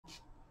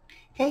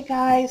Hey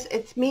guys,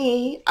 it's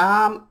me.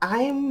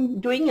 I'm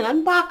doing an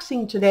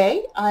unboxing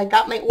today. I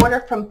got my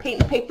order from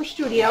Paint and Paper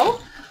Studio.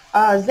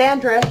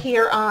 Zandra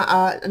here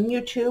on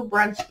YouTube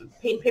runs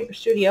Paint and Paper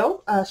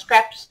Studio,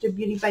 Scraps to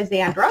Beauty by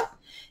Zandra.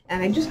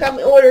 And I just got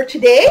my order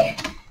today,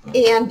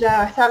 and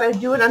I thought I'd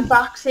do an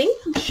unboxing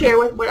and share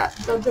with what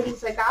the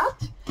goodies I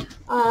got.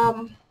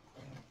 And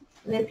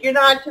if you're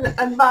not an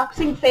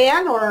unboxing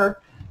fan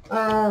or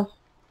a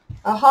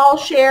haul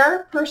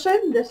share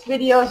person, this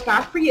video is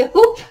not for you.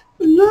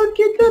 Look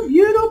at the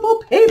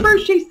beautiful paper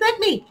she sent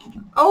me.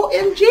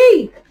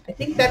 OMG. I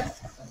think that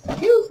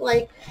feels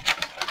like,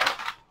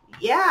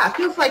 yeah, it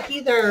feels like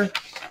either,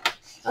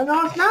 oh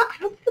no, it's not. I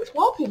don't think it's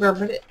wallpaper,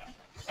 but it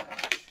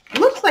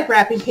looks like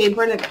wrapping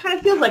paper, and it kind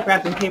of feels like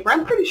wrapping paper.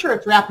 I'm pretty sure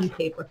it's wrapping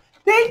paper.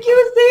 Thank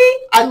you,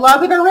 see? I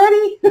love it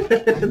already.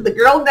 The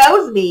girl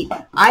knows me.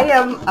 I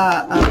am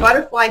a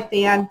butterfly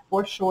fan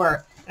for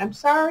sure. I'm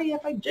sorry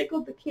if I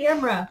jiggled the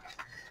camera.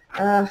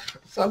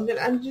 So I'm going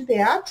to undo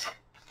that.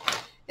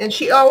 And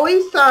she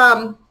always,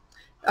 the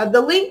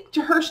link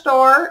to her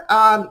store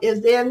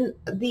is in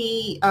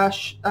the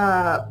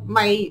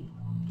my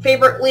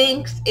favorite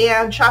links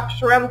and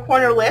shops around the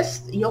corner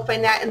list. You'll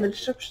find that in the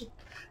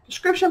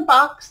description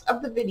box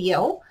of the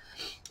video.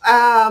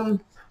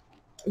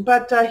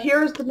 But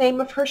here's the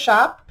name of her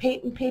shop,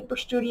 Paint and Paper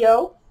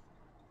Studio.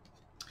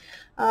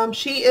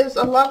 She is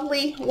a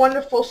lovely,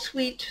 wonderful,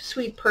 sweet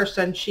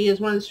person. She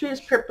is one of the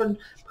sweetest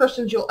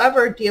persons you'll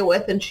ever deal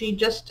with, and she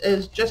just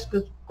is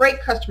great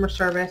customer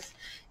service.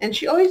 And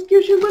she always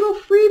gives you little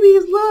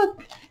freebies.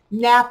 Look,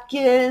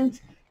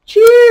 napkins.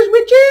 Cheers,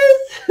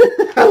 witches!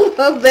 I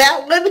love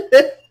that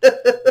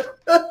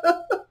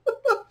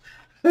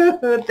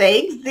one.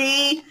 Thanks,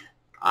 Z.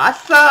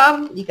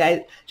 Awesome. You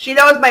guys, she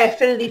knows my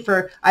affinity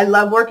for, I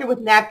love working with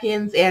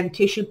napkins and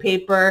tissue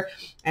paper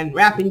and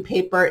wrapping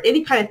paper,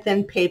 any kind of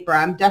thin paper.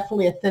 I'm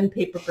definitely a thin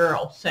paper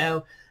girl.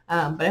 So,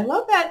 but I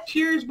love that.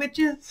 Cheers,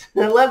 witches.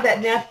 I love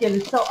that napkin.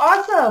 It's so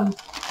awesome.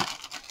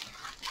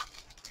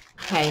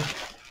 Okay,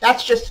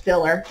 that's just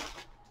filler.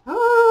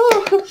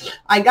 Oh,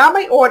 I got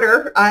my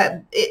order.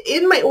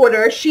 In my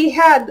order, she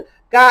had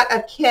got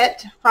a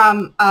kit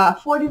from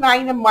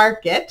 49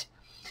 Market.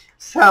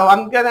 So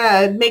I'm going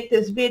to make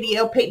this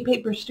video, Paint and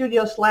Paper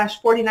Studio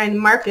 / 49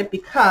 Market,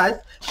 because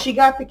she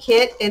got the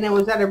kit and it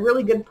was at a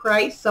really good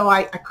price. So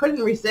I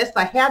couldn't resist.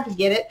 I had to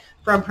get it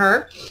from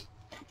her.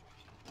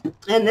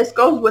 And this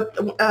goes with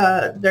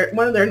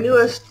one of their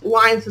newest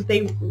lines that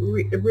they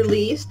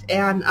released.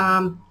 And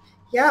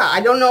yeah,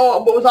 I don't know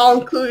what was all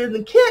included in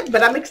the kit,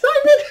 but I'm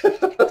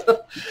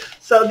excited.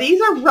 So these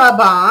are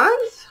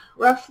rub-ons,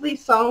 roughly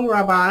sewn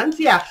rub-ons.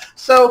 Yeah,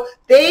 so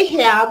they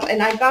have,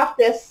 and I got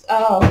this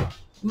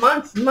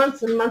months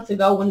and months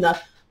ago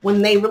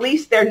when they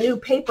released their new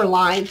paper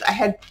lines. I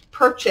had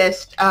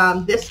purchased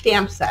this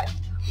stamp set,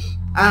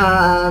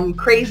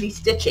 Crazy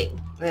Stitching,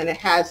 and it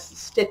has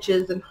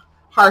stitches and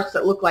hearts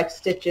that look like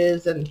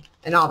stitches and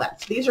all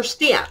that. So these are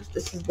stamps.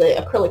 This is the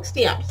acrylic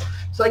stamps.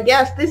 So I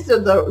guess these are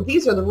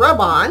the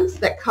rub-ons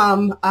that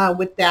come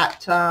with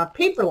that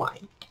paper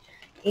line.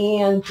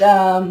 And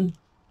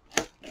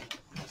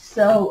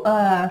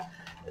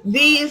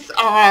these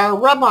are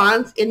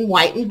rub-ons in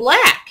white and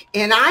black.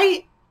 And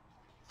I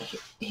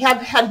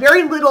have had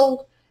very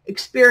little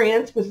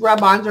experience with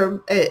rub-ons,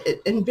 or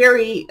in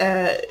very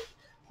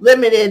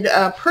limited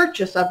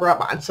purchase of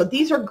rub-ons. So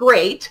these are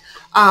great.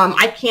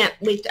 I can't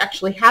wait to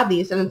actually have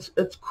these, and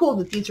it's cool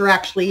that these are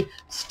actually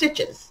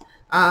stitches.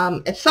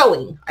 It's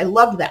sewing. I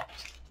love that.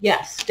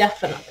 Yes,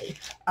 definitely.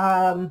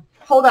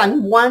 Hold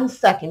on one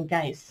second,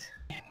 guys.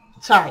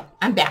 Sorry,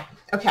 I'm back.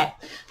 Okay,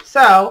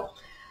 so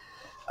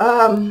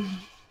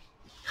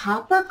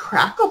copper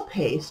crackle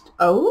paste.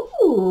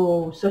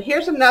 Oh, so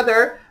here's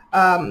another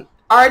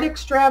art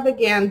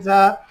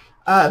extravaganza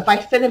by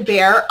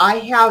Finnabair. I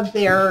have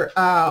their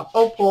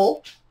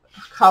opal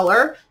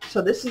color.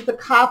 So this is the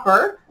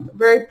copper,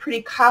 very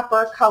pretty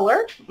copper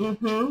color.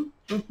 And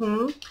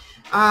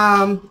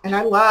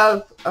I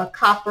love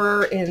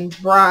copper and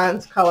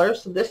bronze color.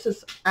 So this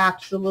is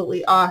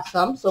absolutely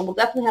awesome. So we'll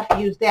definitely have to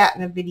use that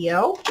in a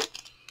video.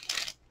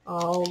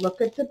 Oh,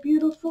 look at the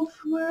beautiful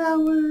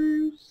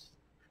flowers.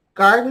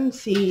 Garden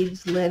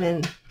Seeds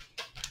linen.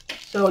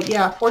 So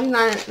yeah,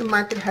 49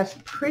 Market has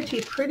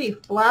pretty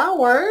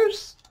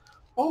flowers.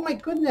 Oh my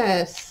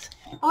goodness.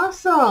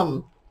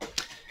 Awesome.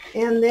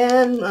 And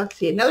then let's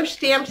see, another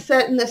stamp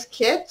set in this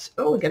kit.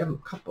 Oh, we got a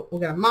couple. We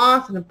got a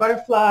moth and a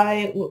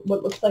butterfly.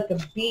 What looks like a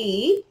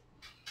bee.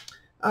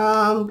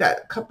 Got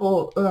a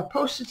couple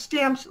postage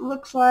stamps. It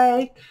looks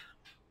like.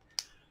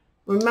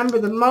 Remember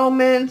the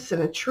Moments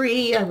and a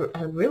tree. I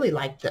really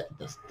like the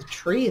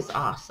tree is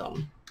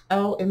awesome.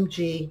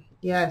 OMG.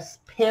 Yes.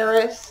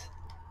 Paris.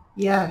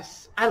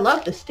 Yes. I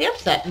love the stamp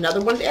set.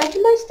 Another one to add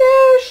to my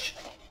stash.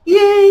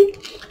 Yay.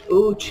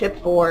 Ooh,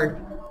 chipboard.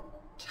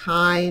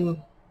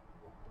 Time.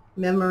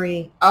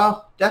 Memory.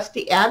 Oh,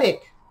 Dusty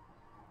Attic.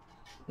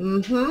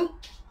 I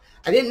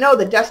didn't know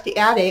the Dusty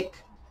Attic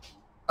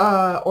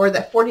or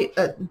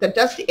the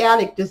Dusty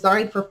Attic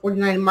designed for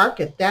 49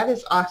 Market. That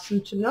is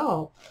awesome to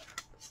know.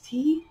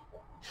 See?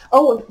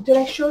 Oh,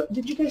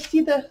 did you guys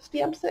see the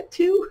stamp set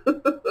too?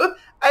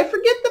 I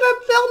forget that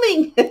I'm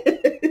filming.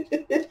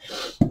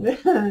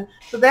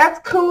 So that's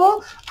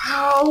cool.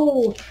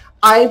 Oh,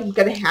 I'm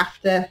going to have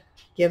to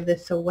give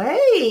this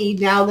away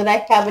now that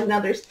I have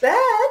another set.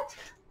 Oh,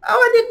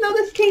 I didn't know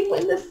this came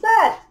in the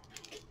set.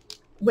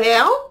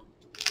 Well,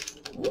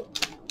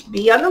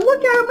 be on the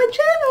lookout on my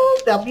channel.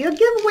 There'll be a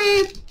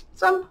giveaway at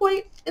some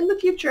point in the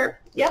future.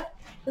 Yep,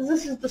 because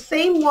this is the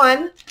same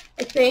one,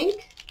 I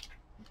think.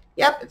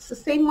 Yep, it's the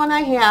same one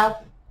I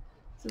have.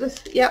 So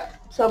this, yep,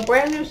 so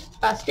brand new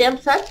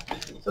stamp set.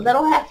 So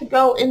that'll have to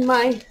go in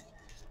my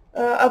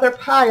other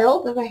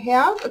pile that I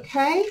have,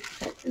 okay?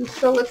 And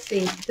so let's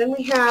see. Then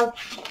we have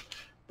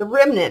the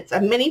remnants,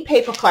 a mini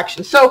paper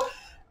collection. So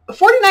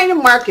 49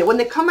 and Market, when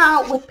they come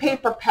out with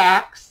paper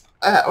packs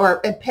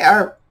or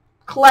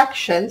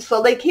collections,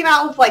 so they came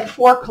out with like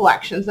 4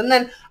 collections, and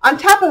then on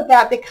top of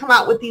that they come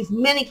out with these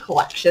mini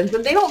collections,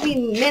 and they don't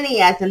mean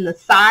mini as in the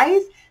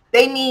size,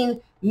 they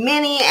mean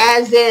mini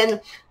as in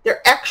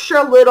they're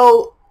extra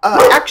little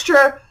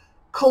extra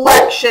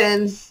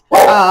collections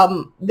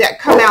that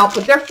come out,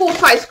 but they're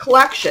full-size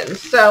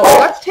collections. So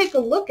let's take a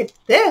look at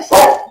this.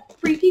 That's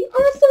freaking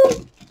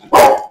awesome.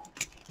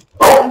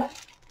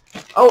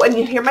 Oh, and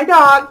you hear my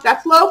dog.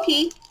 That's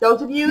Loki.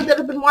 Those of you that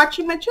have been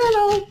watching my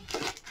channel,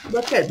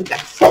 look at, we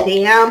got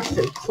stamps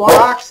and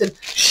clocks and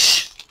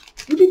shh,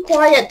 you be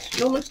quiet.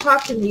 No one's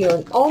talking to you.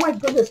 And oh my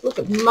goodness, look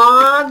at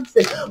mugs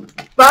and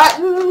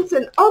buttons,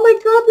 and oh my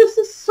god, this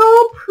is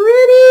so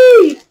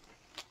pretty.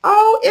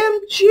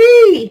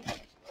 OMG.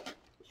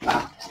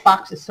 Oh, this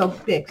box is so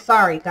big.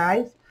 Sorry,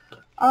 guys.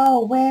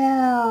 Oh,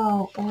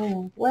 wow.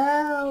 Oh,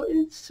 wow.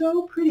 It's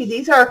so pretty.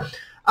 These are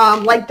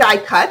like die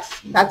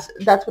cuts. That's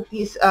what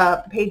these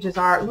pages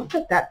are. Look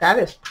at that. That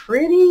is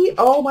pretty.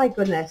 Oh, my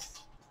goodness.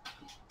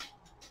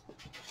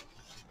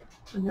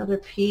 Another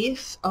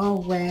piece. Oh,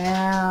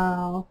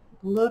 wow.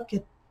 Look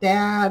at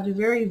that.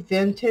 Very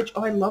vintage.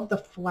 Oh, I love the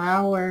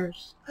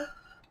flowers.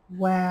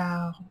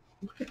 Wow.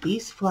 Look at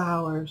these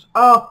flowers.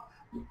 Oh,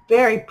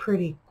 very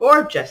pretty.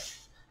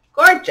 Gorgeous.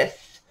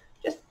 Gorgeous.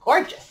 Just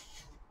gorgeous.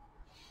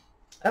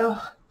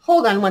 Oh,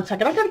 hold on one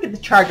second. I gotta get the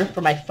charger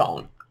for my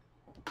phone.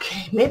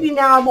 Okay, maybe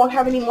now I won't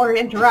have any more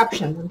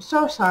interruptions. I'm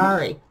so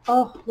sorry.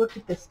 Oh, look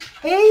at this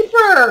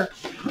paper.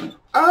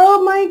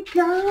 Oh my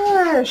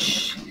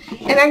gosh.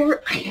 And I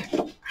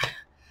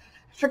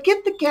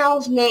forget the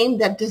gal's name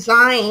that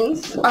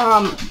designs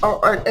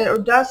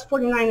or does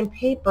 49 in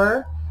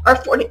paper, or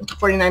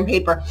 49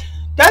 paper.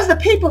 Does the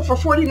paper for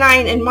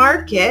 49 in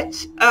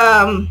Market.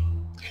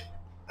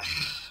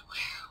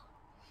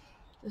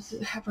 Does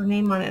it have her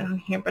name on it on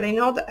here? But I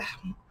know that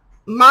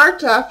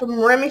Marta from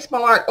Remy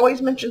Small Art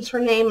always mentions her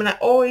name, and I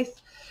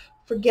always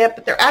forget.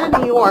 But they're out of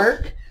New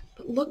York.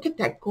 But look at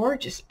that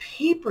gorgeous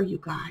paper, you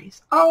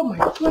guys. Oh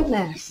my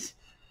goodness.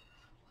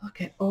 Look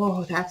at,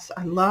 oh, that's,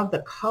 I love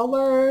the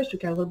colors. We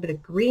got a little bit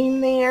of green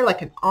there,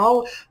 like an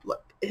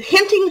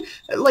hinting,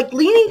 like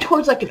leaning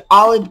towards like an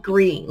olive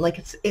green. Like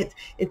it's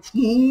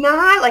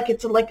not like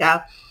it's like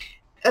a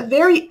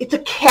very, it's a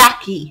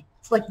khaki.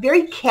 Like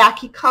very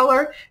khaki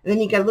color, and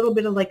then you get a little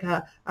bit of like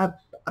a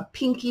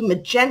pinky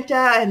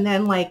magenta, and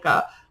then like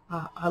a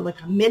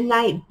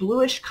midnight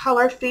bluish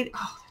color fade.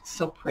 Oh, that's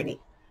so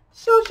pretty.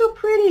 So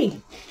pretty.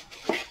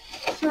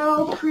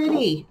 So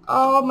pretty.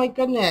 Oh my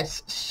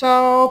goodness.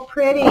 So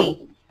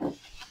pretty.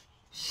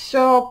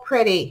 So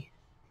pretty.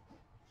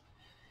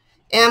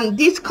 And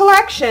these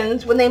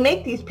collections, when they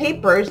make these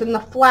papers and the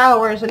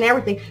flowers and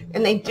everything,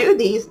 and they do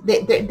these,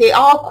 they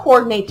all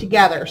coordinate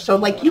together. So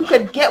like you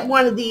could get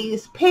one of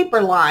these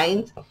paper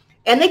lines,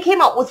 and they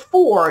came out with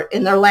 4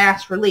 in their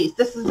last release.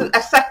 This is an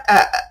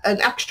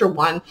extra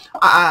one,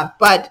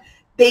 but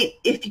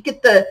if you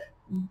get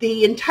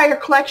the entire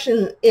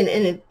collection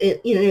in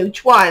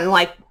each one,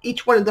 like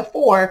each one of the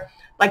 4,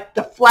 like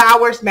the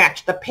flowers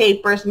match, the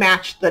papers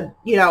match, the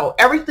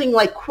everything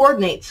like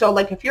coordinates. So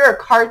like if you're a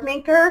card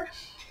maker,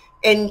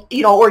 and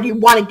or you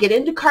want to get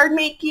into card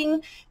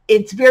making,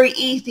 it's very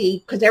easy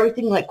because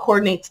everything like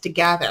coordinates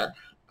together.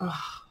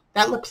 Oh,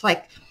 this looks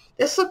like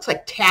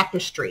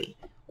tapestry,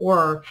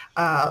 or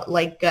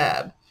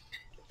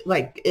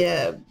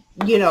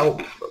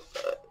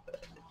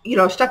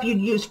stuff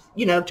you'd use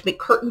to make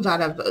curtains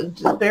out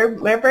of. They're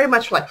very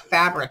much like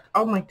fabric.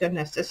 Oh my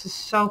goodness, this is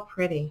so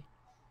pretty.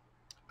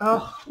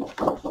 Oh,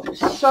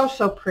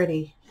 so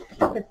pretty.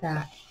 Look at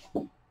that.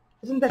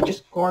 Isn't that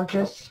just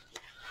gorgeous?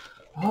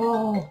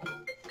 Oh,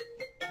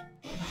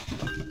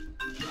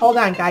 hold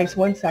on guys,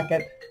 1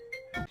 second.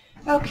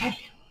 Okay,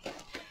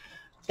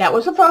 that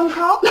was a phone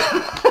call.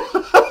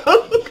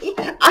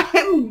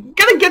 I'm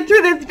gonna get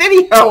through this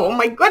video. Oh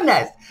my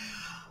goodness.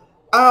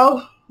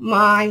 Oh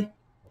my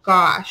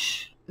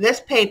gosh, this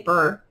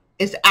paper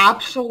is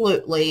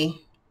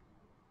absolutely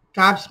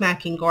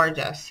gobsmacking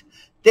gorgeous.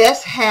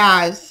 This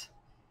has,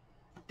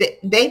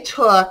 they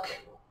took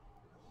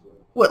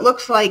what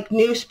looks like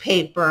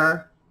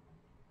newspaper,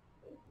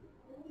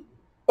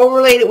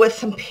 overlaid it with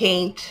some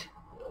paint,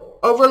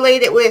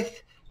 overlaid it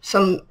with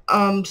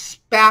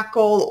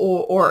spackle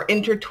or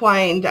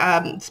intertwined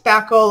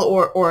spackle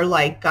or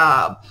like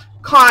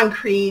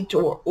concrete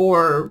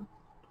or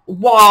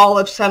wall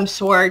of some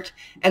sort.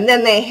 And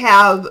then they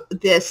have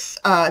this,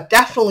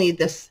 definitely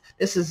this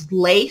is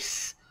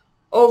lace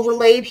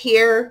overlaid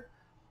here.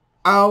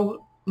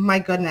 Oh my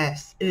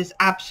goodness, it is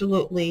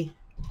absolutely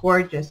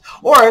gorgeous.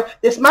 Or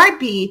this might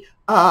be,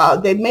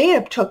 they may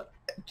have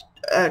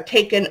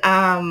taken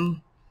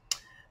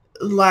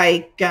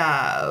like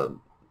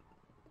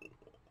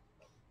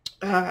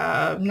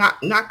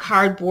not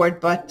cardboard,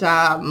 but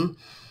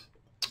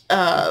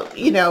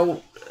you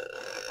know,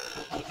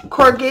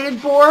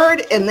 corrugated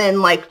board, and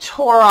then like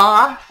tore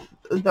off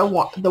the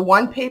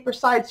one paper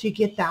side, so you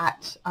get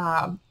that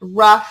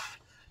rough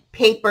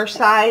paper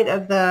side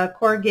of the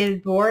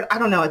corrugated board. I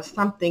don't know, it's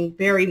something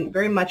very,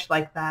 very much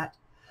like that.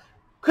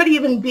 Could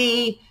even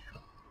be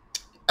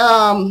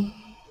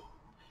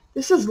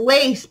this is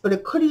lace, but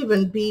it could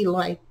even be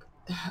like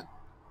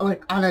on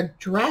a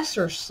dress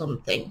or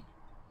something.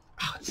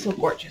 Oh, it's so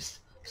gorgeous.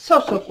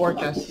 So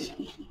gorgeous.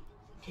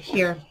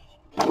 Here.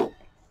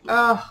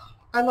 Oh,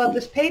 I love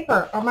this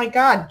paper. Oh my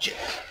God.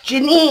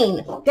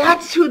 Janine.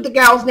 That's who the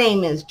gal's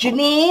name is.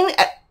 Janine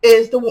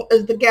is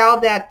the gal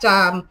that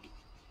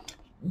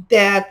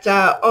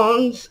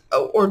owns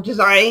or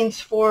designs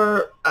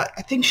for,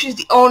 I think she's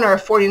the owner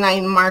of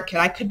 49 Market.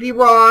 I could be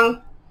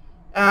wrong.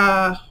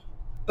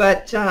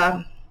 But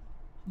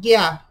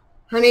yeah,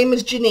 her name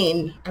is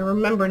Janine. I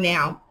remember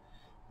now.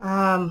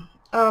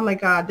 Oh my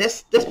God,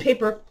 this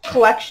paper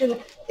collection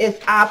is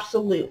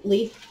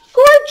absolutely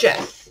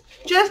gorgeous.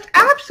 Just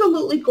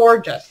absolutely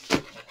gorgeous.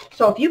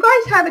 So if you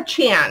guys have a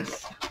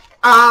chance,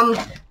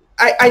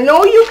 I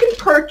know you can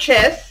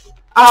purchase,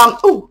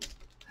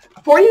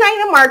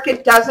 49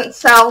 Market doesn't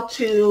sell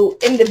to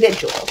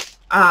individuals,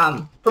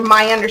 from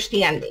my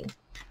understanding.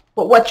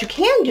 But what you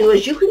can do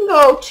is you can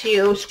go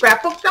to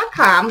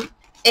scrapbook.com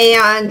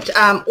and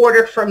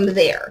order from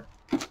there.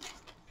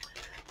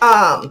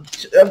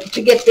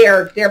 To get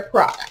their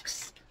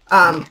products,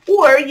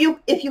 or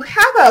if you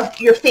have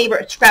your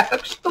favorite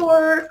scrapbook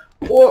store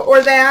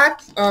or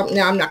that.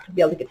 Now I'm not going to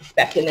be able to get this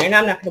back in there, and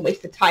I'm not going to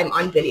waste the time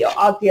on video.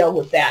 I'll deal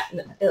with that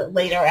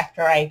later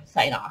after I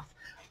sign off.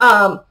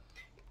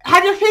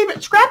 Have your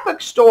favorite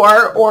scrapbook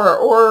store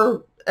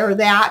or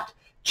that.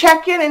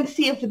 Check in and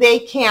see if they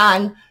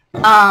can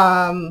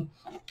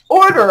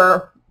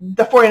order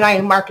the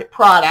 49 Market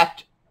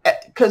product,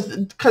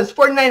 because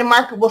 49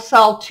 Market will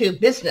sell to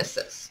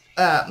businesses.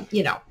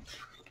 You know,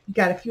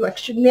 got a few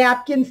extra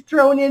napkins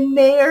thrown in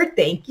there.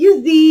 Thank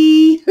you,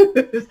 Z.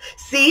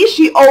 See,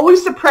 she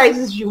always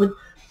surprises you with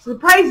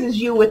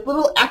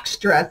little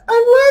extras.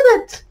 I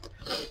love it.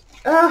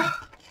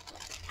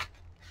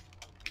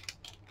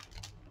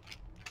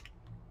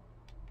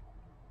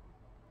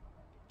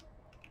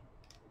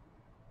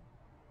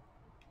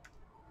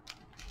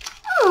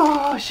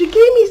 Oh, she gave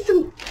me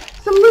some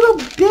little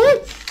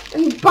bits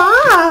and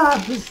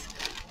bobs.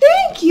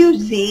 Thank you,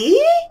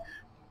 Z.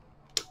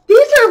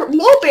 These are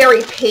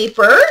mulberry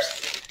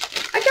papers.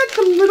 I got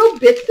some little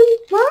bits and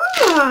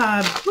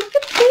bobs. Look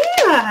at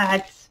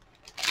that.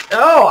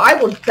 Oh, I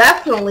will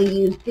definitely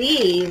use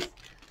these.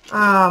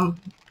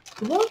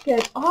 Look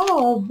at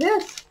all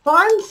this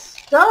fun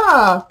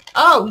stuff.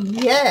 Oh,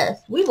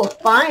 yes. We will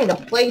find a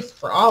place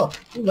for all of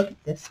it. Look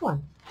at this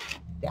one.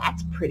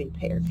 That's pretty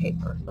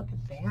paper. Look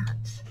at that.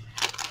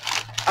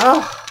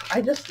 Oh,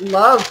 I just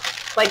love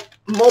like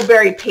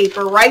mulberry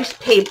paper, rice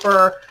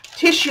paper,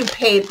 tissue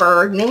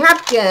paper,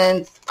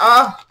 napkins.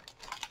 Oh,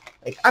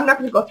 like I'm not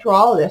going to go through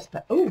all of this,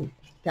 but oh,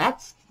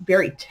 that's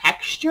very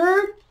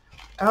textured.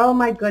 Oh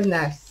my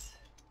goodness.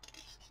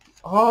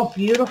 Oh,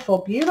 beautiful,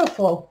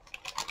 beautiful,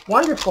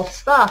 wonderful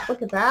stuff.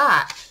 Look at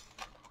that.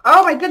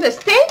 Oh my goodness.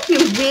 Thank you,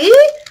 Z.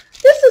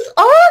 This is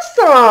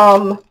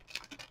awesome.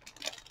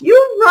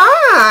 You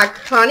rock,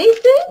 honey.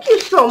 Thank you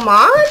so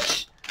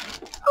much.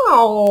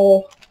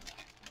 Oh,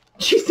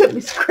 she sent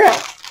me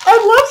scraps. I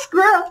love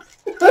scraps.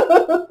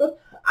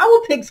 I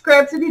will take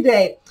scraps any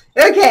day.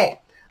 Okay,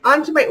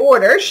 on to my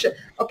orders.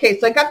 Okay,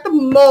 so I got the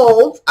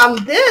molds.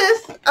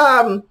 This,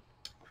 from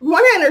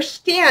what I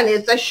understand,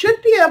 is I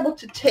should be able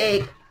to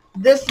take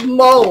this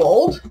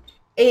mold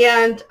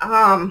and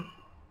I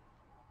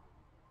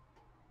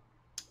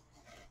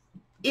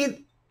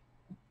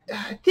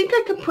think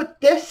I can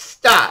put this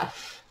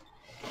stuff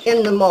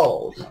in the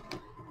mold.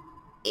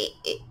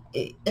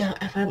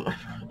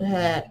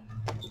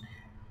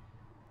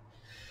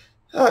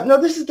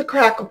 No, this is the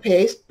crackle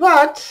paste,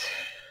 but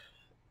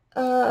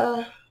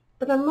I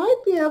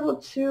might be able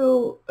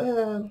to,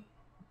 I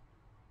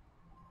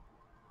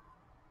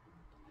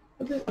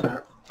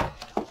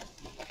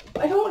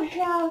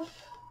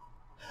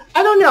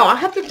don't know. I'll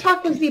have to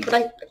talk with Z,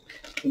 but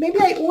maybe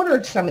I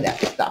ordered some of that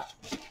stuff.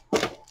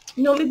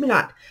 No, maybe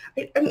not.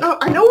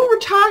 I know we were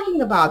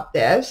talking about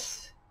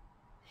this,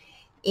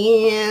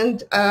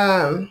 and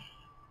I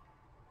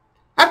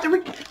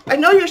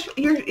know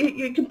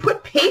you can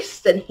put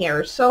paste in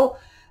here, so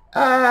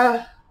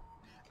what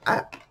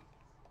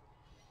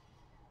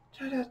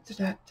does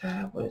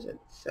it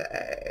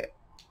say?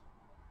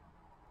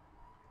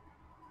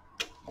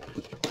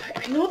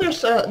 I know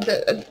there's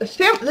the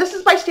stamp. This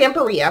is by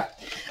Stamperia.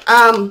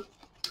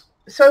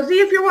 So Z,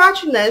 if you're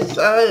watching this,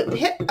 I'll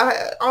hit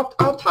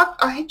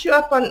you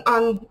up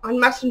on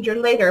Messenger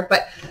later.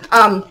 But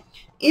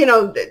you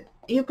know,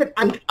 you could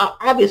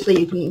obviously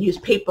you can use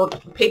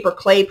paper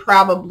clay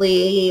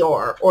probably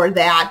or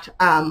that.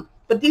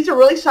 But these are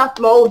really soft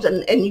molds,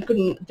 and you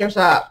can. There's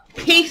a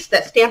paste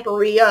that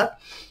Stamperia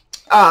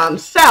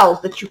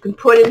sells that you can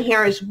put in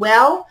here as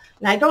well.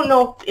 And I don't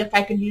know if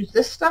I could use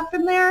this stuff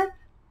in there,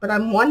 but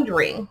I'm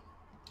wondering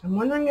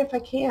if I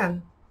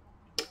can.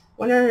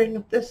 Wondering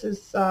if this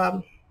is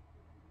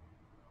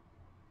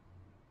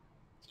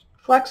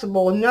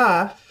flexible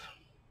enough.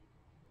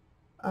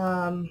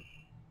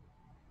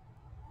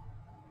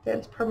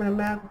 Dense permanent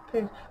magic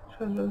paste.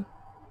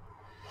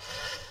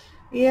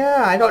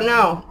 Yeah, I don't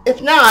know.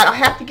 If not, I'll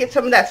have to get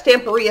some of that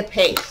Stamperia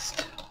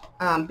paste.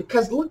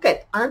 Because look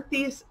at, aren't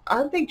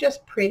they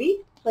just pretty?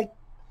 Like,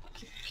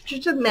 could you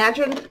just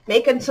imagine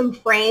making some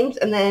frames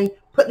and then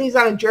putting these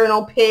on a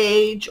journal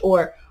page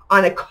or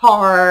on a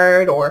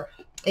card? Or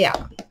yeah,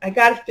 I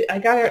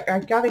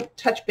gotta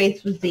touch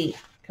base with Z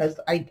because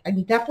I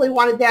definitely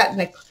wanted that.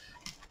 And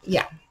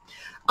yeah,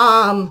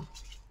 I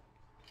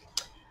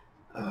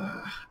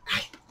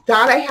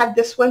thought I had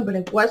this one, but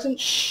I wasn't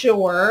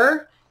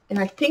sure. And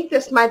I think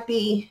this might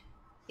be,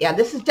 yeah,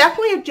 this is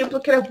definitely a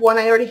duplicate of one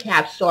I already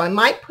have. So I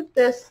might put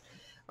this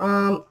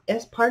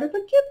as part of a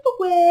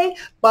giveaway.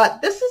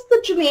 But this is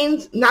the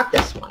Janine's, not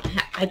this one.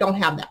 I don't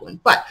have that one.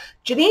 But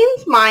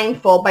Janine's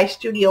Mindful by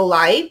Studio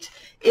Light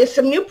is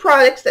some new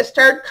products that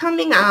started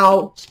coming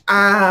out,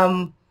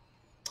 oh,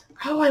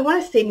 I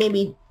want to say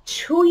maybe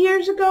 2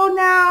 years ago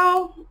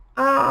now.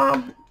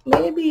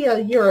 Maybe a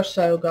year or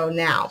so ago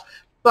now.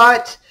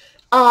 But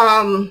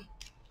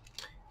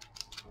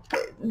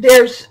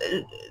there's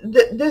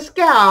this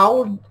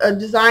gal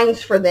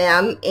designs for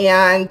them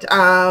and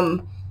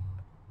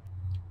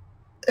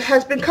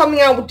has been coming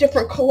out with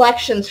different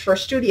collections for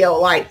Studio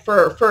Light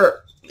for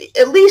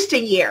at least a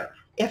year,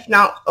 if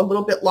not a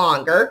little bit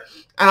longer.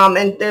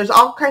 And there's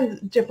all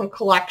kinds of different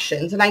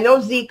collections. And I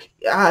know Zeke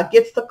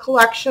gets the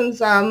collections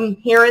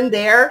here and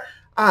there,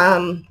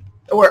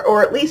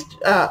 or at least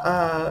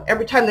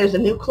every time there's a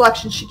new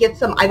collection, she gets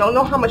them. I don't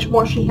know how much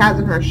more she has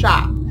in her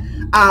shop.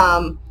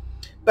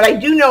 But I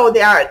do know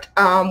that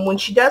when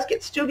she does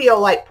get Studio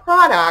Light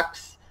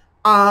products,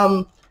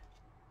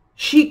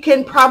 she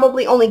can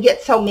probably only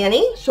get so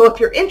many. So if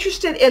you're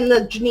interested in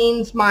the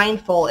Janine's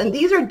Mindful, and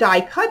these are die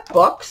cut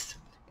books,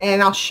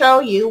 and I'll show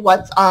you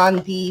what's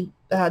on the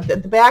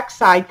back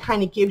side.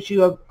 Kind of gives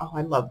you a, oh,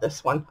 I love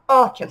this one.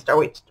 Oh, I can't start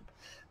waiting.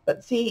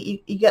 But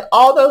see, you get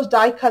all those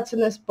die cuts in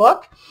this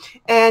book,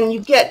 and you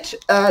get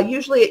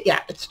usually, yeah,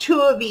 it's 2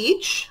 of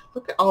each.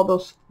 Look at all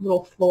those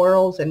little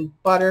florals and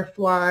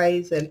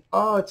butterflies, and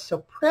oh, it's so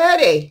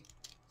pretty.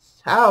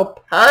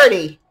 So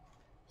pretty.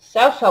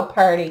 So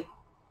pretty.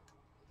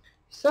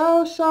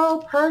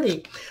 So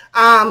pretty.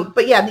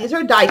 But yeah, these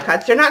are die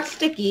cuts. They're not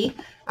sticky,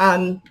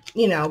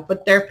 you know,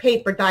 but they're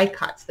paper die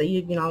cuts that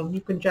you know,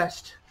 you can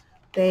just,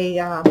 they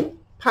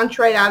punch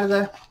right out of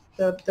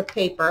the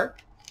paper.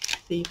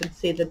 So you can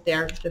see that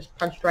they're just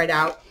punched right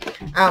out.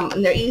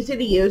 And they're easy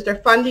to use. They're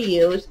fun to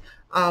use.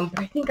 But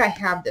I think I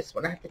have this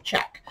one. I have to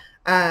check.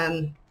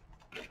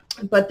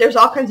 But there's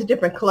all kinds of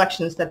different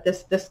collections that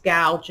this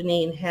gal,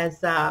 Janine,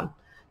 has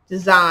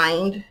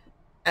designed.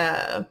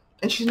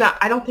 And she's not,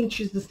 I don't think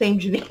she's the same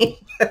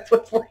Janine. That's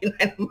what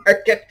 49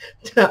 Market.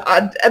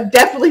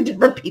 Definitely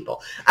different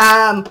people.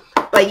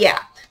 But yeah.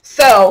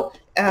 So,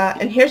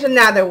 and here's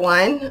another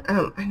one.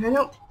 And I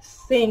don't think the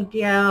same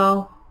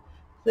gal.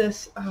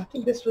 This, I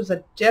think this was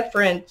a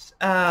different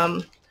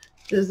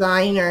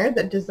designer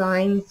that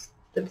designed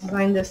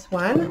this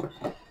one.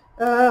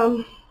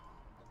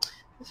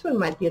 This one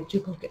might be a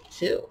duplicate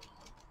too.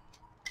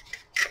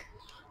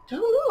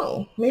 Don't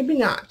know. Maybe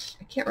not.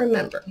 I can't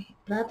remember.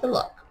 But I have to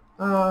look.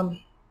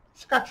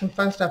 It's got some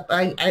fun stuff.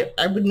 I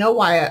would know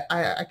why.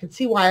 I could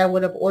see why I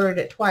would have ordered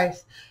it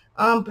twice.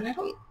 But I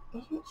don't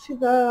see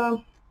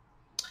the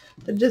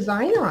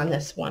designer on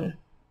this one.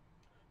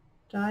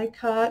 Die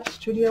cut,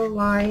 Studio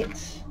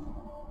Light.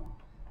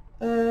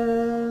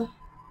 Oh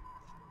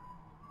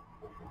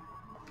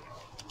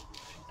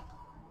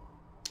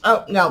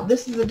no,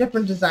 this is a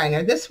different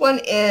designer. This one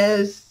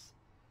is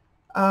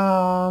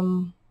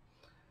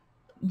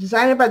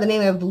designer by the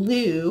name of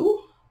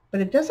Lou, but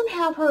it doesn't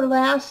have her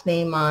last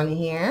name on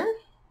here.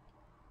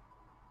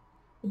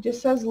 It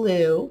just says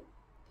Lou,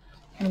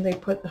 and they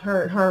put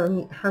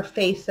her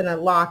face in a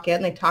locket,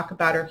 and they talk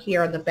about her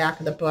here on the back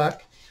of the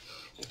book.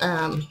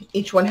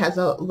 Each one has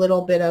a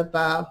little bit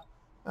of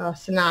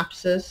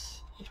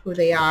synopsis of who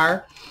they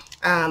are.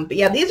 But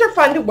yeah, these are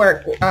fun to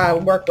work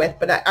with.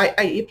 But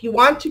if you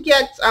want to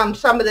get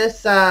some of this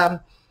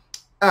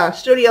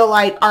Studio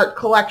Light art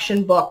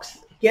collection books,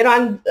 get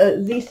on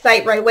Z's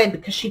site right away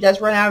because she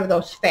does run out of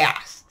those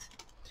fast.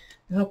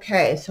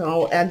 Okay,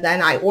 so, and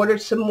then I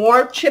ordered some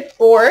more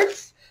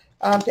chipboards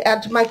to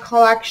add to my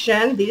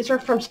collection. These are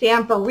from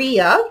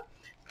Stamperia.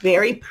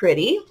 Very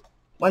pretty.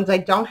 ones I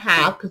don't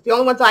have, because the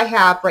only ones I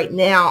have right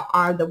now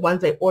are the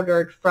ones I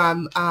ordered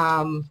from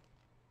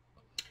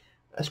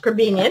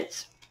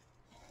Scribinians.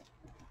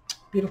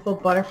 Beautiful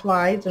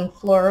butterflies and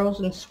florals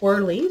and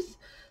swirlies.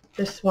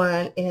 This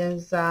one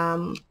is,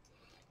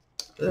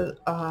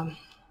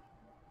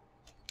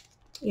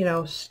 you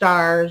know,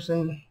 stars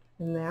and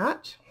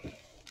that.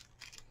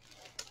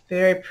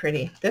 Very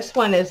pretty. This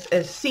one is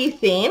sea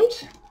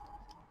themed.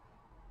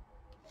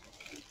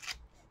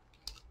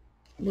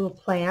 Little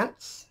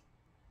plants.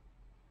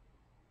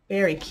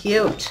 Very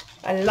cute.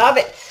 I love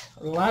it.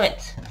 I love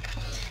it.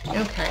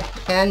 Okay,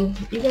 and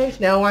you guys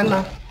know I'm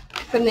a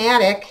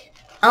fanatic.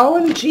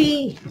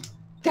 OMG,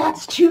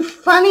 that's too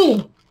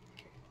funny.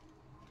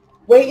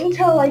 Wait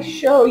until I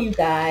show you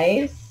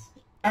guys.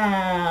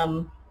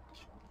 I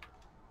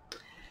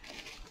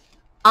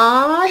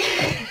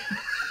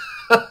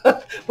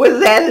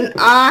was at an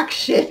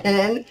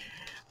auction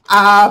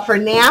for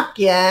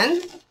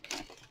napkins,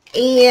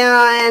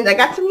 and I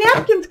got some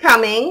napkins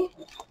coming,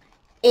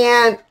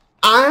 and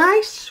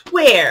I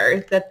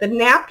swear that the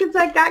napkins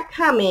I got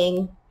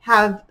coming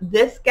have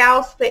this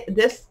gal's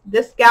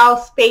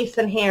face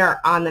and hair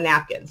on the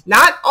napkins.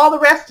 Not all the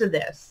rest of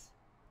this.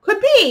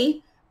 Could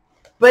be,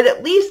 but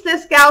at least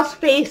this gal's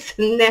face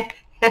and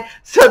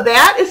so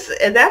that is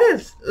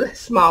a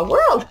small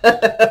world.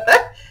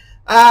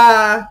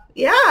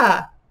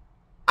 Yeah,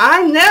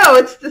 I know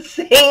it's the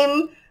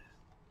same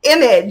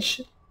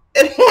image.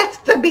 It has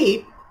to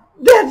be.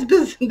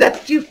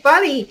 That's too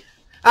funny.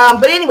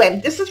 But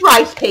anyway, this is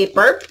rice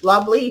paper.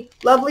 Lovely,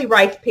 lovely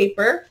rice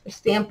paper.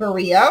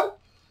 Stamperia.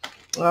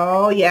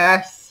 Oh,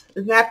 yes.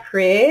 Isn't that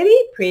pretty?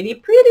 Pretty,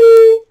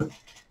 pretty.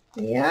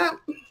 Yeah.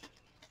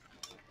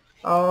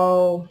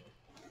 Oh,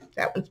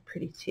 that one's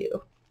pretty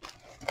too.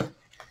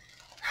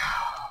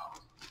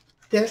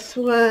 This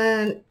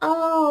one.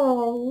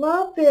 Oh,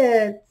 love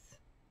it.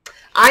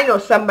 I know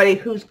somebody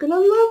who's going to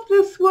love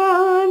this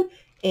one.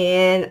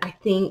 And I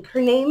think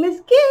her name is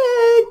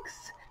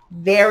Gigs.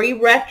 Very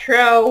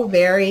retro.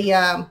 Very,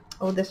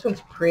 oh, this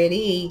one's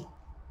pretty.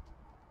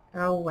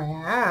 Oh,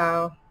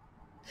 wow.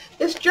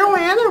 This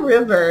Joanna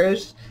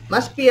Rivers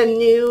must be a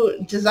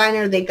new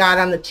designer they got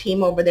on the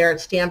team over there at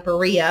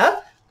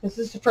Stamperia. This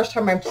is the first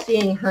time I'm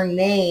seeing her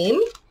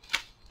name.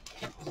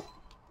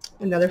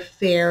 Another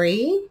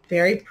fairy.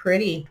 Very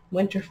pretty.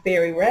 Winter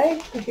fairy,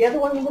 right? The other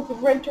one was a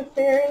winter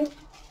fairy.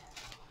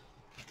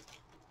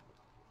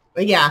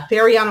 But yeah,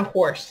 fairy on a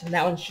horse. And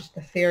that one's just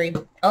a fairy.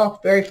 Oh,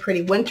 very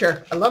pretty.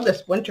 Winter. I love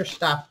this winter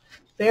stuff.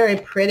 Very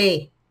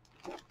pretty.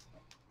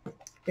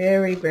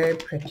 Very, very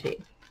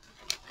pretty.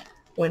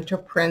 Winter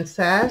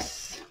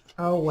princess.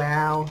 Oh,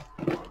 wow.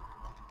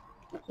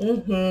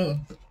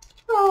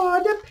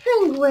 Oh, the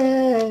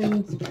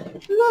penguins.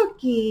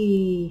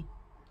 Looky.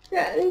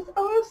 That is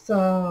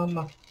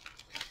awesome.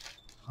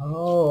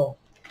 Oh.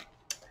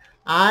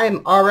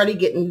 I'm already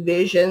getting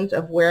visions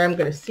of where I'm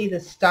going to see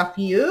this stuff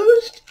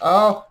used.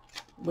 Oh,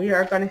 we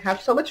are going to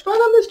have so much fun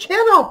on this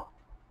channel.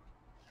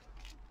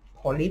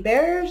 Polar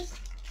bears.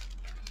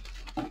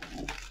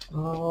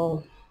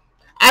 Oh,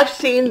 I've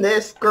seen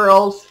this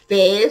girl's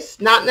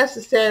face, not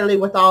necessarily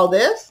with all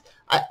this,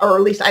 or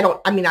at least I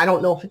don't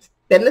know if it's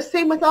been the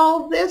same with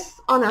all of this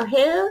on her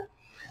hair,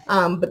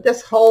 but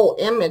this whole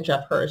image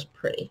of her is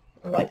pretty.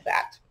 I like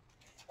that.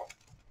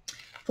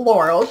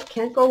 Florals.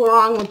 Can't go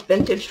wrong with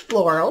vintage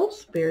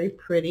florals. Very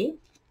pretty.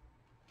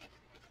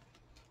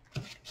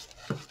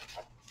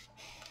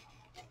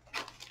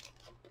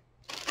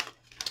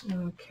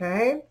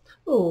 Okay.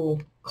 Ooh,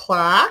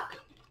 clock.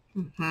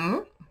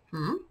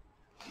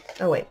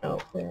 Oh, wait. Oh,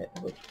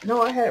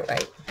 no, I had it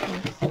right.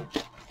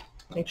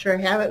 Make sure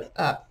I have it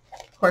up.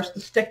 Of course, the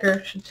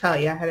sticker should tell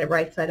you I had it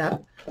right side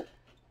up.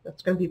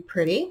 That's going to be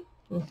pretty.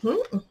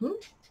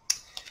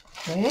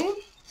 Okay.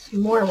 Some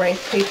more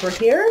rice paper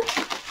here.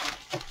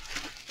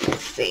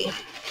 Let's see.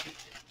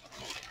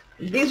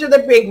 These are the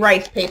big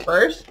rice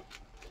papers.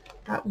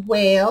 Got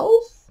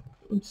whales,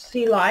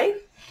 sea life.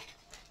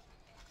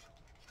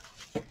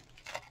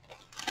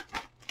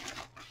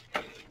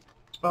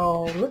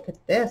 Oh, look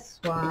at this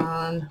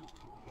one.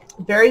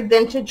 Very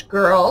vintage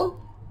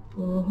girl.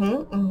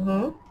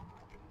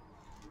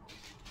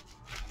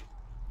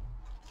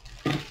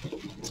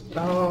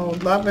 Oh,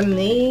 loving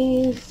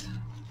these.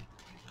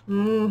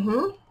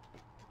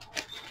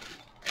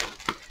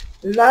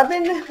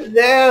 Loving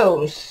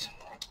those.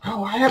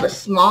 Oh, I have a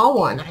small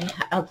one. I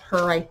have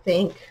her, I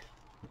think.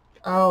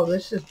 Oh,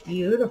 this is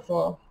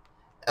beautiful.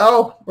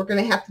 Oh, we're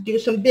going to have to do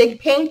some big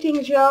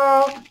paintings,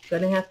 y'all.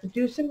 Going to have to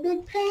do some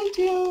big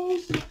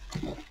paintings.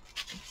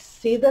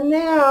 See them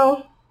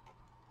now.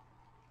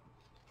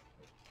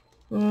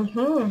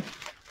 I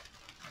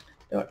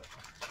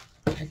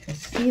can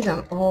see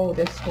them. Oh,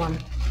 this one.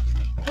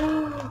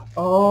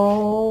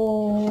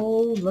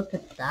 Oh, look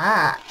at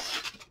that.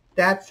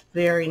 That's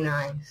very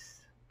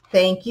nice.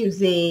 Thank you,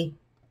 Z.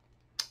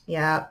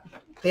 Yeah,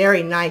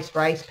 very nice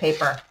rice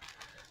paper.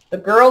 The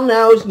girl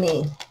knows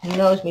me.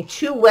 Knows me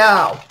too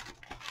well.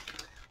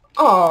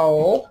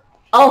 Oh,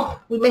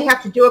 we may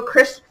have to do a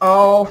Christmas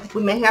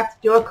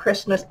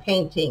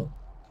painting.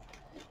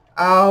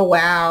 Oh,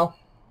 wow.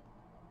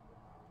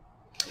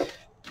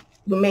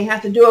 We may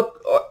have to do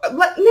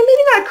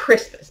maybe not a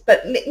Christmas,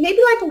 but maybe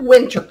like a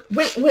winter.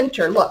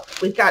 Winter. Look,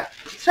 we've got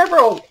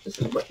several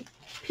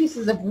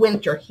pieces of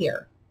winter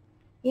here.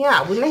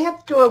 Yeah, we may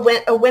have to do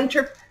a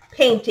winter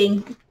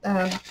painting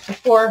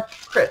before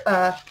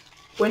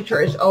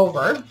winter is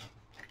over,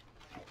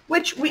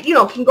 which we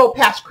can go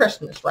past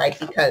Christmas, right?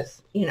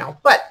 Because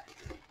but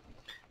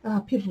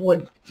people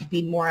would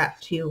be more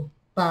apt to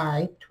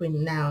buy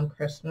between now and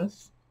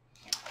Christmas.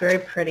 Very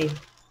pretty.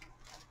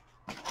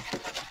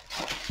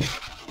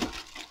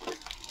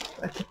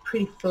 Lots of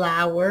pretty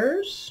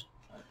flowers.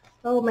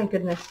 Oh my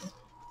goodness.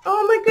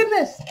 Oh my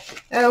goodness.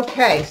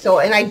 Okay, so,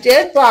 and I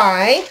did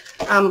buy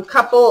a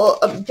couple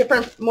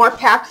of more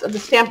packs of the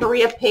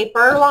Stamperia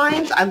paper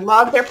lines. I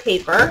love their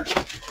paper.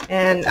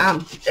 And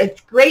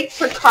it's great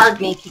for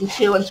card making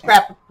too, and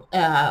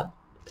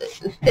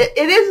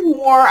it is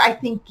more, I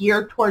think,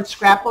 geared towards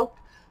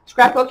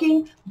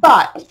scrapbooking,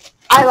 but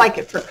I like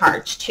it for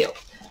cards too.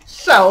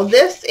 So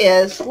this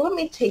is, let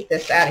me take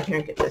this out of here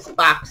and get this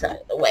box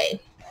out of the way.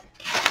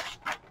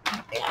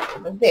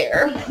 Over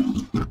there.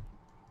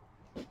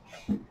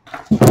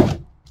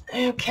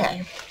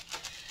 Okay,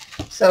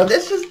 so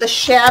this is the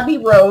Shabby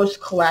Rose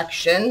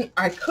collection.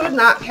 I could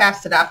not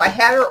pass it up. I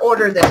had her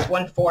order this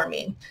one for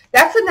me.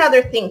 That's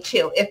another thing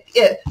too,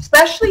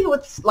 especially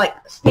with like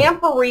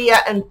Stamperia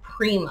and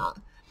Prima.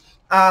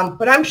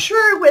 But I'm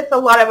sure with a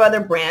lot of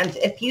other brands,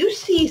 if you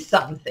see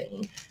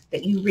something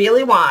that you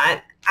really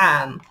want,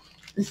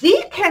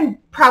 Z can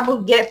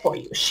probably get it for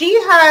you. She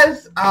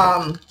has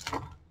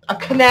a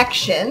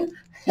connection,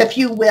 if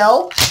you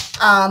will,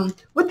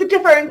 with the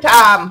different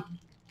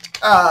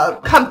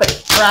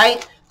companies,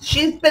 right?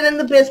 She's been in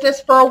the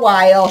business for a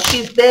while.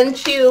 She's been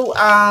to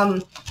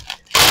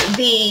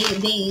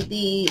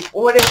the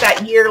what is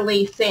that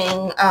yearly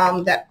thing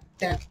that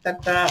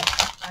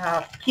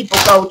people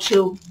go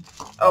to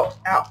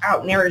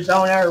out in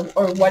Arizona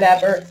or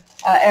whatever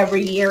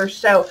every year.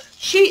 So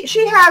she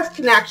has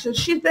connections.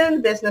 She's been in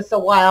the business a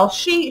while.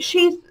 She's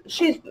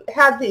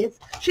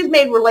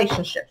made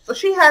relationships. So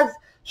she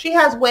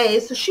has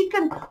ways, so she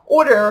can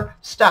order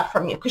stuff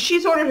from you, because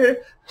she's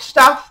ordered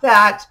stuff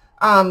that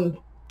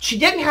she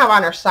didn't have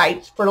on her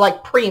site for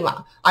like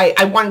Prima.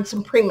 I wanted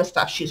some Prima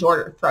stuff. She's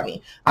ordered from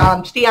me.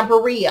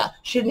 Stamperia,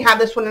 she didn't have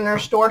this one in her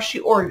store. She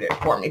ordered it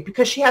for me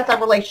because she has that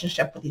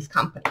relationship with these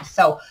companies.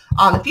 So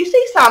if you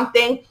see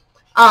something,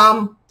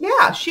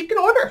 yeah, she can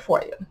order it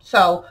for you.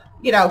 So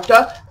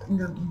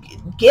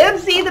give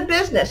Z the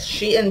business.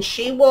 She's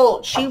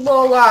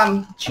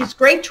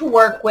great to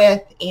work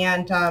with,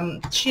 and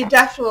she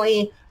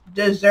definitely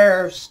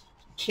deserves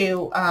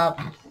to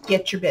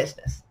get your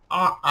business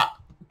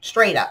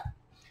straight up.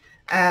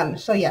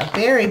 So yeah,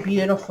 very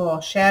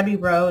beautiful Shabby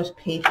Rose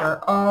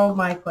paper. Oh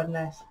my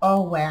goodness.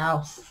 Oh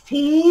wow.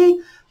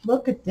 See,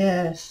 look at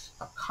this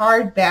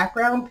card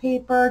background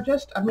paper.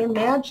 Just, I mean,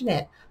 imagine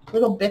it.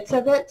 Little bits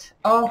of it.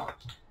 Oh,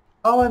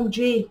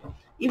 OMG.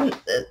 Even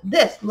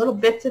this, little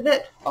bits of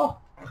it. Oh,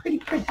 pretty.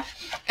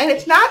 And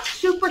it's not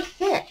super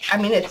thick. I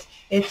mean,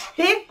 it's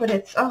thick, but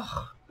it's,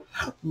 oh,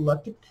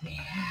 look at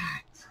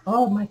that.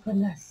 Oh my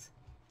goodness.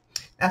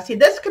 Now see,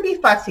 this could be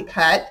fussy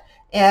cut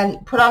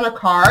and put on a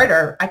card,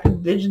 or I could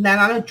vision that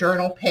on a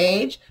journal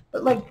page.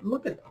 But like,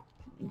 look at,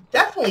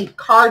 definitely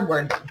card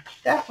worthy.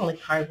 Definitely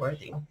card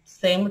worthy.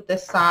 Same with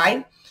this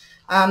side.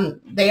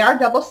 They are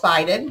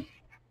double-sided.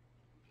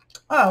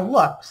 Oh,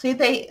 look, see,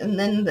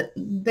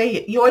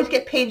 you always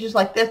get pages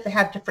like this that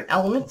have different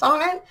elements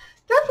on it.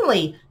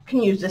 Definitely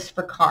can use this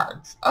for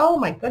cards. Oh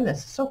my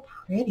goodness, so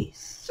pretty,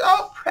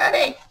 so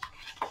pretty.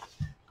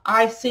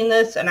 I seen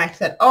this and I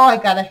said, oh, I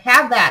gotta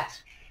have that.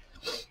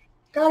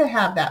 Gotta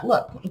have that.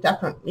 Look,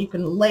 definitely, you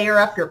can layer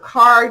up your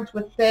cards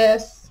with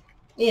this.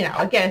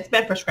 Again, it's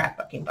meant for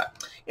scrapbooking,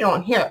 but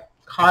and here,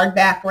 card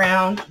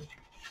background.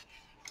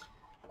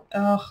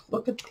 Oh,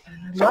 look at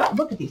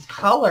these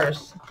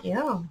colors.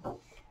 Yeah.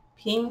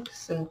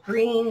 Pinks and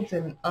greens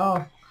and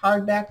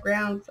card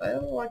backgrounds.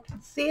 Oh, I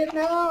can see it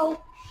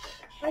now.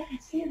 I can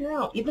see it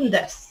now. Even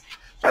this,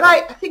 but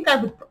I think I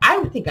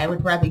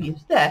would rather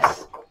use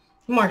this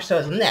more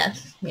so than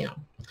this.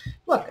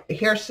 Look,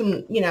 here's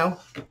some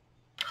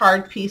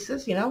card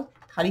pieces.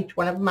 Cut each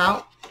one of them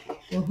out.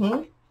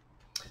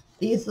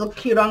 These look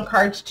cute on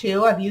cards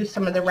too. I've used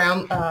some of the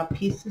round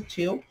pieces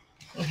too.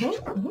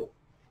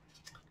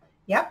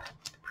 Yep.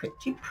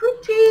 Pretty.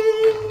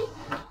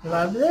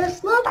 Love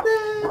this, love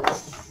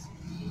this.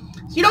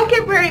 So you don't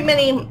get very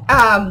many,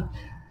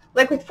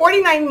 like with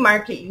 49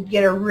 Market, you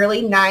get a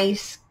really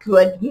nice,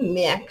 good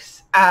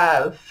mix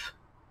of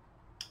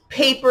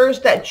papers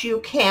that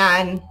you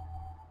can,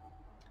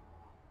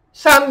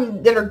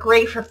 some that are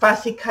great for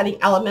fussy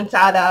cutting elements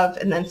out of,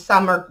 and then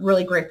some are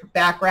really great for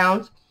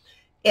backgrounds.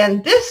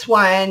 And this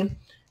one,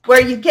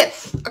 where you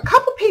get a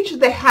couple pages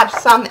that have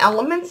some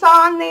elements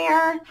on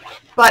there,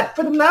 but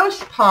for the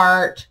most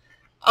part,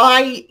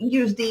 I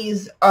use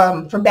these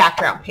for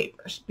background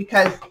papers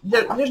because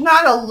there's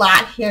not a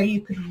lot here you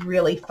could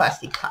really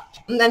fussy cut.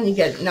 And then you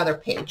get another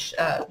page,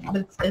 and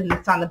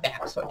it's on the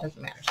back, so it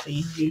doesn't matter. So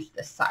you use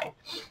this side.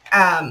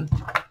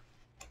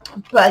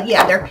 But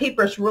yeah, their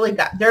papers are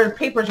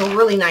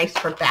really nice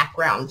for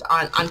backgrounds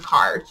on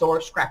cards or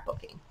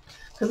scrapbooking,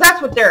 because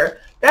that's what their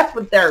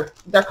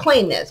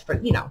claim is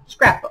for, you know,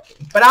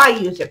 scrapbooking. But I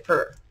use it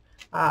for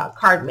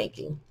card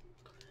making.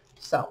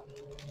 So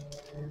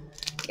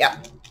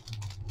yeah.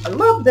 I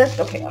love this.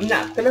 Okay, I'm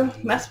not going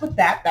to mess with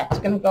that. That's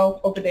going to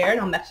go over there, and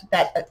I'll mess with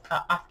that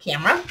off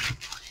camera.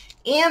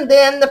 And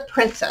then the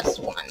princess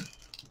one.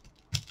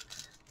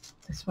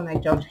 This one I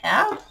don't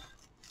have.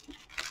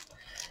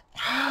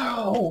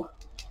 Oh.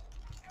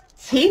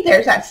 See,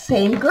 there's that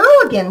same girl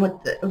again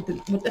with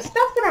the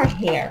stuff in her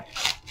hair.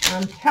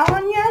 I'm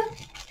telling you.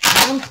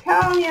 I'm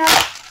telling you.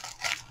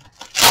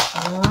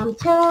 I'm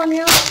telling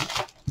you.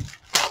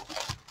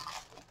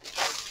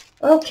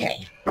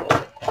 Okay.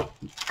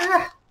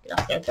 Ah.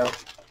 Up there.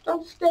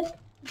 Don't stick.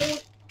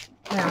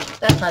 Now,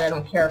 that side I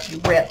don't care if you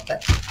rip,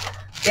 but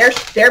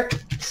they're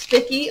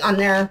sticky on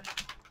their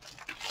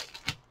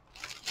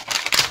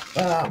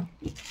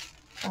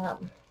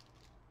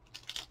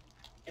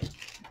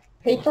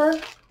paper.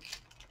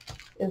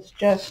 It's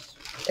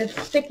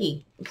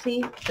sticky.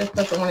 See, just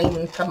doesn't want to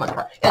even come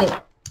apart. Anyway,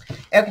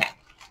 okay.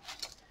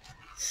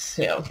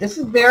 So this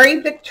is very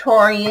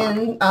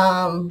Victorian,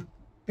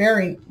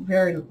 very,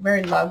 very,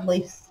 very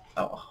lovely.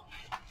 Oh.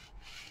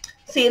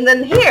 See, and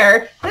then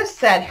here, this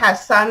set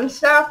has some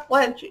stuff,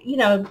 like, you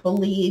know,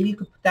 believe you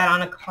could put that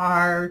on a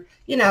card,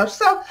 you know.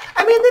 So,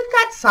 I mean, they've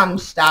got some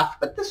stuff,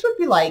 but this would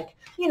be like,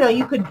 you know,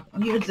 you could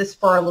use this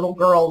for a little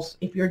girl's,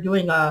 if you're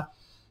doing a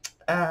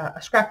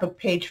scrapbook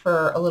page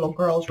for a little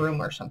girl's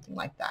room or something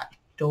like that.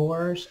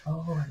 Doors,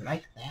 oh, I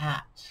like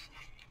that.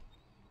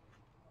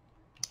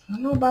 I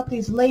don't know about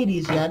these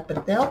ladies yet,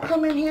 but they'll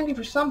come in handy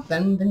for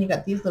something. Then you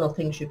got these little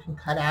things you can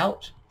cut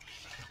out.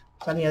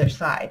 It's on the other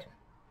side.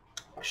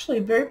 Actually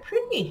very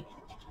pretty.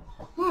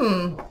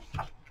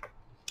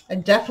 I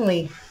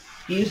definitely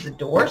use the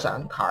doors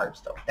on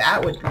cards, though.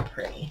 That would be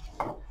pretty.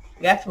 You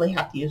definitely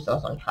have to use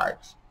those on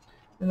cards.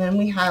 And then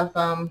we have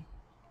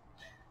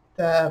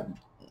the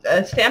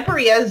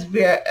Stamperia's.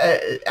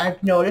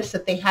 I've noticed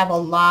that they have a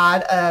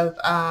lot of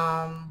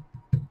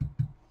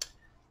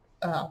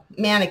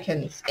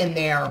mannequins in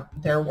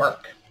their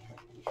work.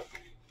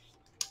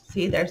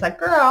 See, there's that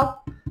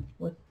girl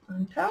with,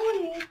 I'm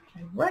telling you,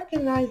 I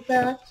recognize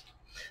that.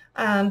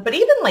 But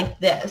even like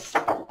this,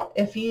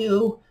 if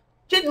you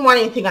didn't want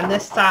anything on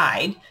this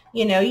side,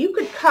 you know, you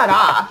could cut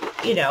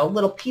off, you know, a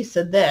little piece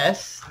of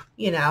this,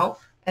 you know,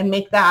 and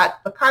make that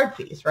a card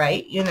piece,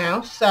 right? You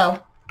know,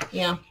 so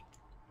yeah,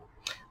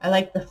 I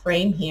like the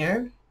frame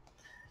here.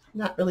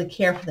 Not really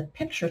care for the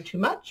picture too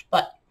much,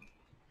 but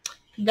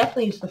you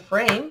definitely use the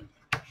frame.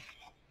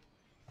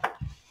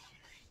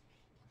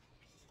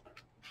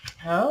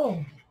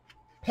 Oh,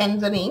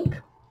 pens and ink.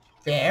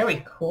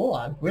 Very cool.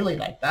 I really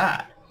like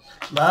that.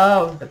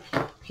 Love the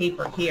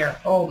paper here.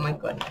 Oh my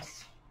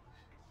goodness.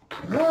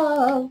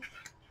 Love.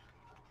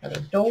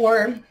 Another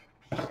door.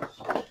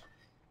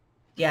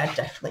 Yeah,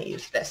 definitely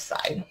use this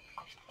side.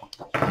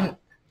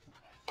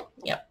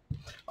 Yep.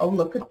 Oh,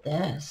 look at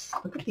this.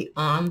 Look at the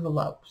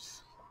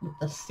envelopes with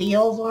the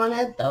seals on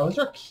it. Those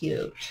are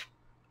cute.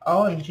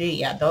 OMG,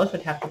 yeah, those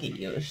would have to get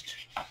used.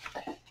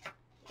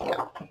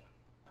 Yeah.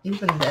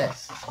 Even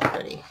this is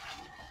pretty.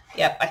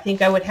 Yep, I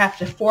think I would have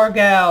to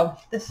forego.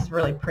 This is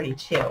really pretty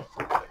too.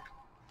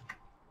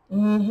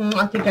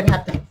 I think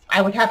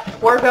I would have to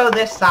forego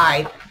this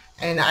side,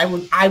 and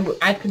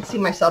I could see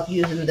myself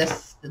using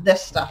this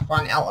stuff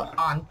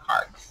on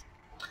cards.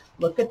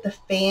 Look at the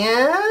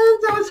fans.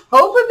 I was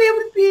hoping they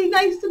would be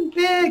nice and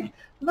big.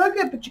 Look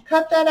at, but you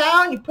cut that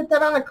out and you put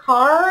that on a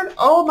card.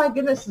 Oh my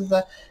goodness,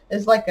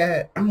 is like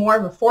a more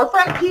of a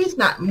forefront piece,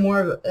 not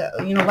more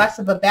you know, less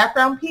of a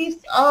background piece.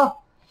 Oh,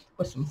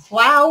 with some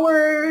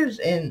flowers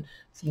and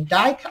some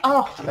die.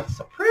 Oh, that's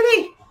so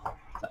pretty.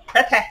 So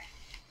pretty.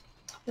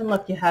 And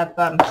look, you have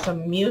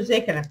some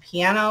music and a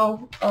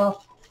piano.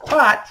 Oh,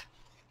 but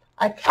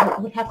I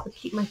would have to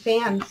keep my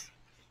fans.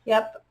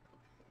 Yep.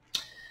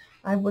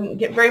 I wouldn't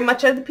get very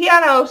much of the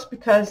pianos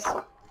because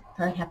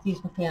I'd have to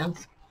use my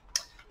fans.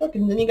 Look,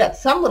 and then you got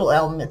some little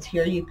elements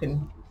here you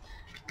can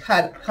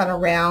cut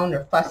around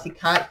or fussy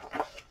cut.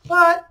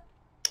 But,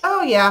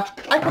 oh yeah,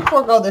 I could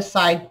forego this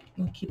side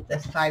and keep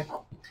this side.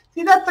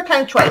 See, that's the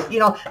kind of choice, you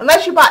know,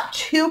 unless you bought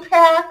 2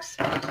 packs.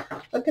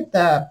 Look at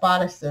the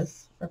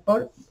bodices.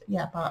 Or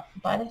yeah,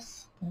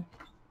 bodice.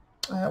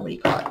 What do you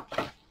call it?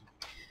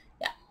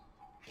 Yeah.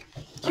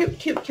 Cute,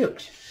 cute,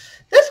 cute.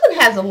 This one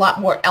has a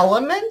lot more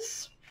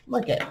elements.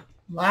 Look at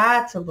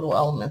lots of little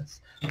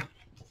elements.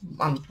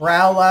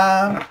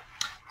 Umbrella.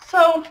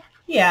 So,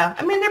 yeah.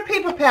 I mean, they're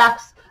paper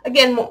packs.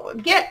 Again,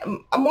 get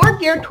more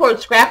geared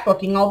towards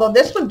scrapbooking, although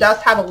this one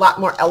does have a lot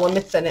more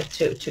elements in it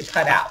to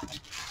cut out.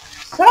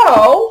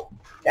 So,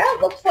 that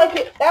looks like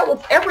it. That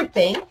was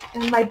everything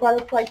in my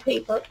butterfly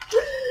paper.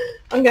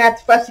 I'm going to have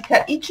to fussy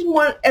cut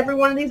every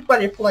one of these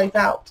butterflies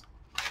out.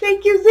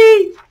 Thank you,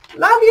 Z.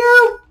 Love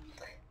you.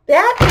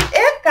 That is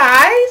it,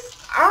 guys.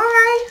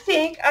 I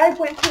think I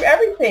went through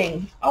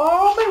everything.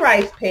 All my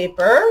rice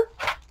paper,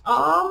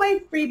 all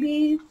my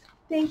freebies.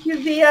 Thank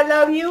you, Z. I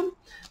love you.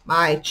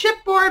 My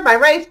chipboard, my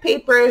rice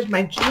papers,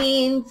 my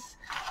jeans,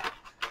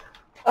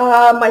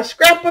 my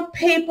scrapbook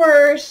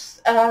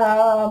papers,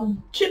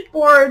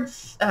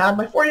 chipboards,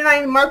 my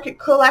 49 Market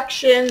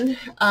collection,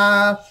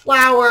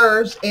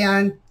 flowers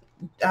and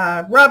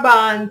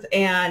rub-ons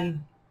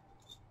and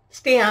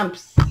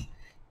stamps,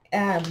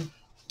 and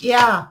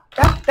yeah,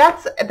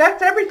 that's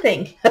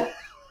everything.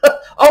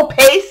 Oh,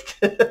 paste.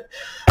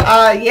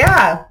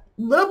 Yeah, a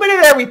little bit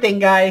of everything,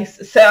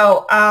 guys.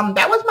 So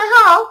that was my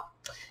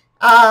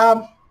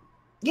haul.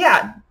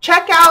 Yeah,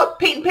 check out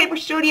Paint and Paper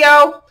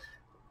Studio.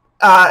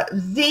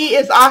 Z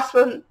is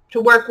awesome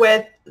to work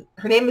with.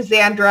 Her name is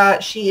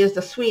Zandra. She is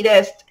the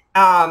sweetest.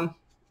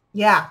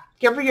 Yeah,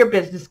 give her your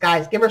business,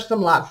 guys. Give her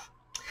some love.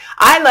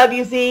 I love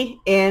you, Z,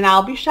 and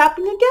I'll be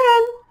shopping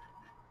again.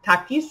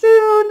 Talk to you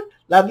soon.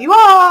 Love you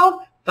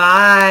all.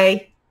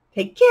 Bye.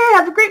 Take care.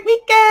 Have a great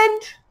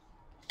weekend.